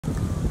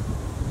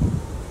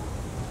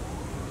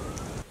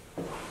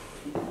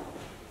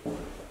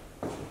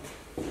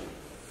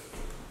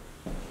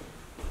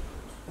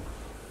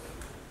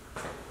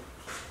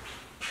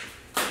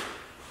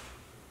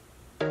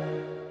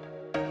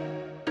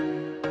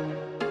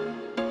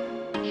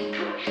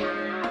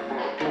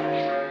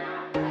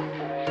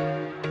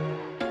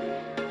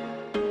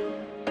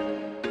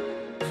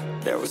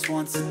was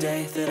once a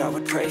day that I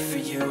would pray for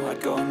you.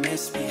 I'd go and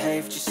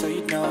misbehave just so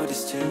you'd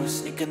notice too.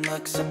 Sneaking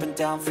looks up and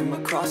down from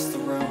across the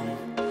room.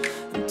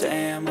 And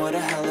damn, what a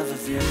hell of a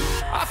view.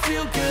 I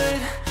feel good,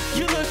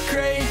 you look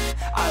great,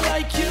 I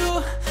like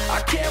you,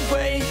 I can't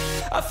wait.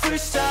 A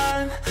first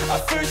time, a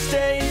first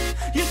date,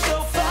 you're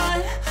so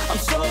fine, I'm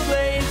so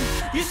late.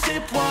 You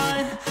sip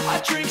wine,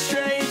 I drink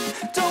straight,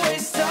 don't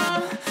waste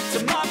time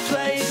to my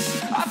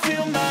place. I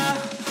feel my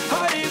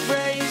heart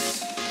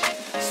erase,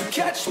 so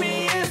catch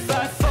me if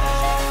I fall.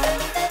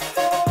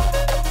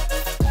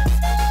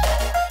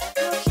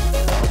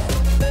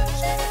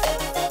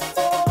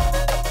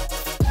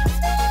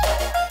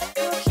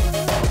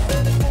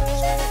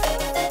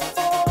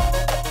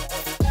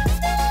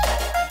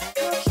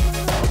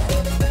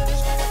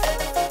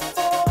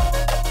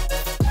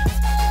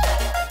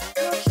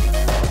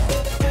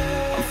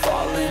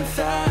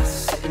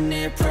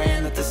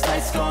 Praying that this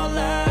night's gonna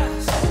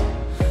last.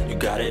 You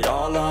got it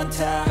all on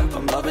tap,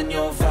 I'm loving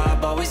your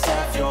vibe, always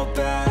have your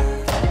back.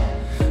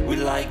 We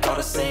like all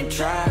the same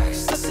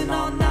tracks, listen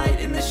all night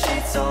in the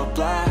sheets all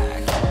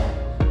black.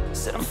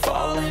 Said I'm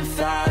falling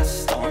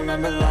fast, don't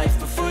remember life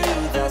before you,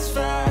 that's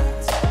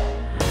facts.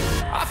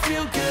 I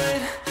feel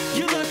good,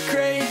 you look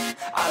great,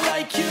 I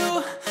like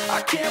you,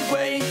 I can't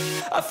wait.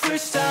 A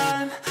first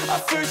time, a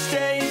first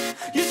date,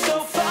 you're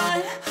so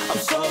fine, I'm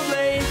so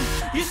late.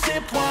 You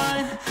sip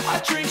wine, I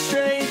drink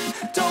straight,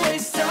 don't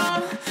waste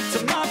time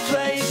to my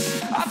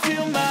place. I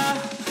feel my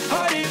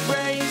heart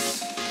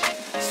erase,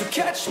 so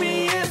catch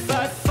me if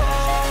I fall.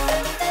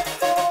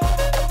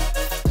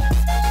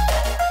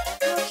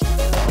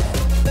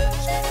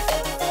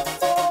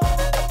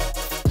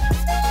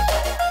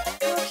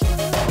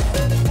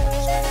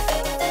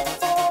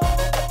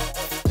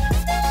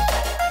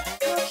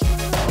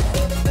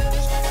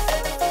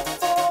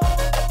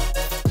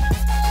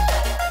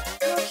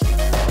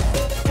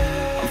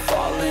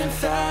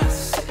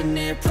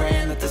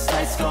 Praying that this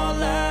night's gonna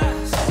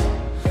last.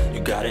 You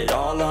got it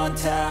all on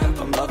tap,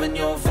 I'm loving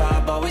your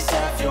vibe, always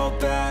have your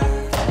back.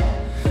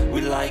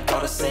 We like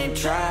all the same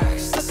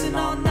tracks, listen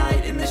all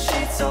night in the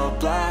sheets all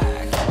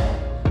black.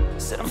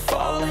 Said I'm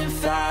falling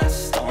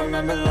fast, don't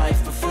remember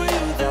life before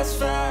you, that's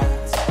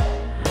facts.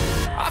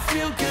 I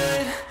feel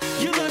good,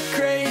 you look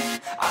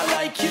great, I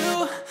like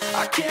you,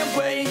 I can't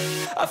wait.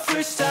 A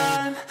first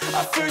time,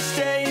 a first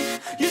date,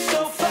 you're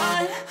so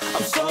fine,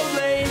 I'm so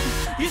late.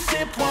 You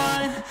sip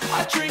wine,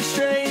 I drink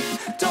straight,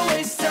 don't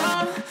waste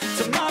time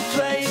to my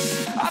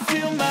place. I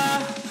feel my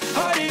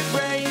heart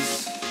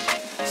erase,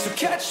 so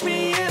catch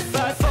me if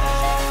I fall.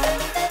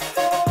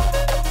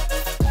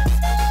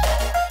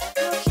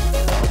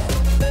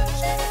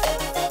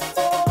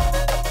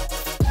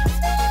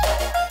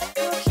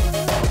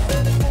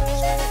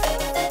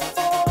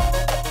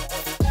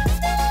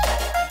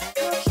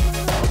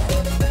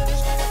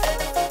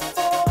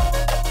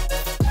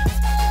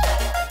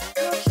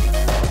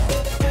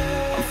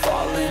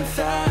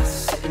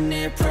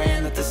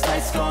 Praying that this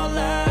night's gonna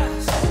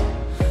last.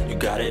 You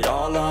got it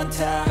all on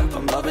tap,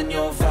 I'm loving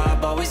your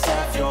vibe, always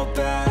have your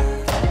back.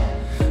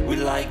 We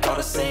like all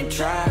the same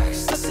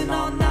tracks, listen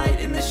all night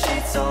in the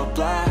sheets all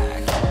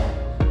black.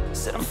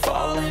 Said I'm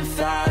falling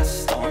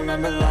fast, don't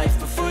remember life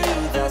before you,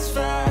 that's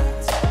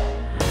facts.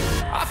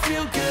 I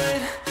feel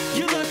good,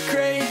 you look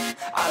great,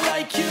 I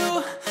like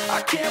you,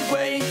 I can't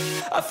wait.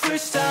 A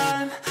first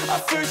time, a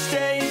first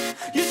date,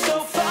 you're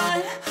so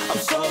fine, I'm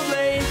so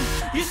late.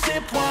 You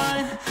sip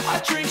wine, I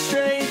drink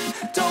straight,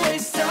 don't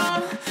waste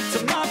time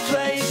to my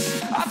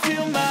place. I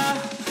feel my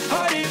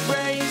heart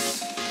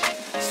erase,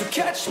 so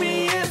catch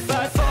me if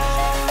I fall.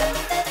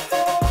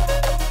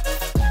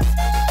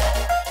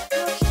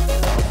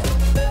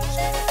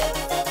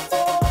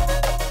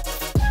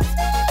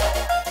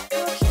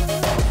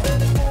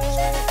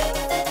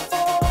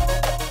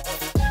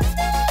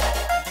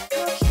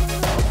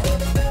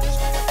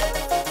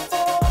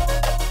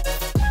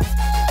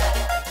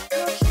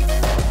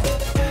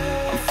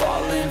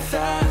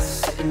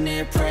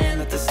 Praying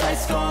that this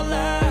night's gonna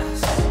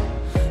last.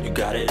 You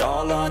got it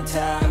all on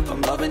tap,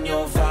 I'm loving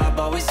your vibe,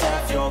 always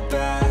have your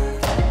back.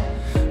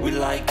 We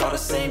like all the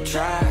same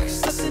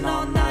tracks, listen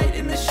all night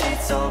in the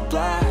sheets all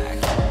black.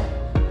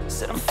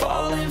 Said I'm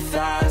falling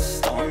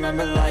fast, don't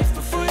remember life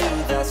before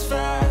you, that's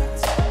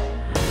facts.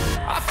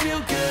 I feel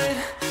good,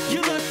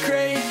 you look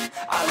great,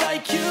 I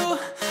like you,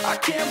 I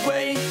can't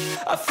wait.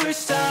 A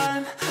first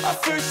time, a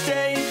first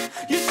date,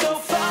 you're so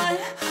fine,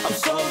 I'm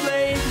so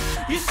late.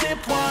 You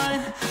sip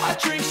wine, I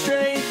drink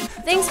straight.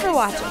 Thanks for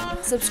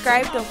watching.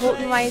 Subscribe to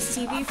HoltonWise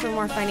TV for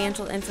more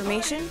financial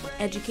information,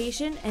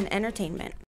 education, and entertainment.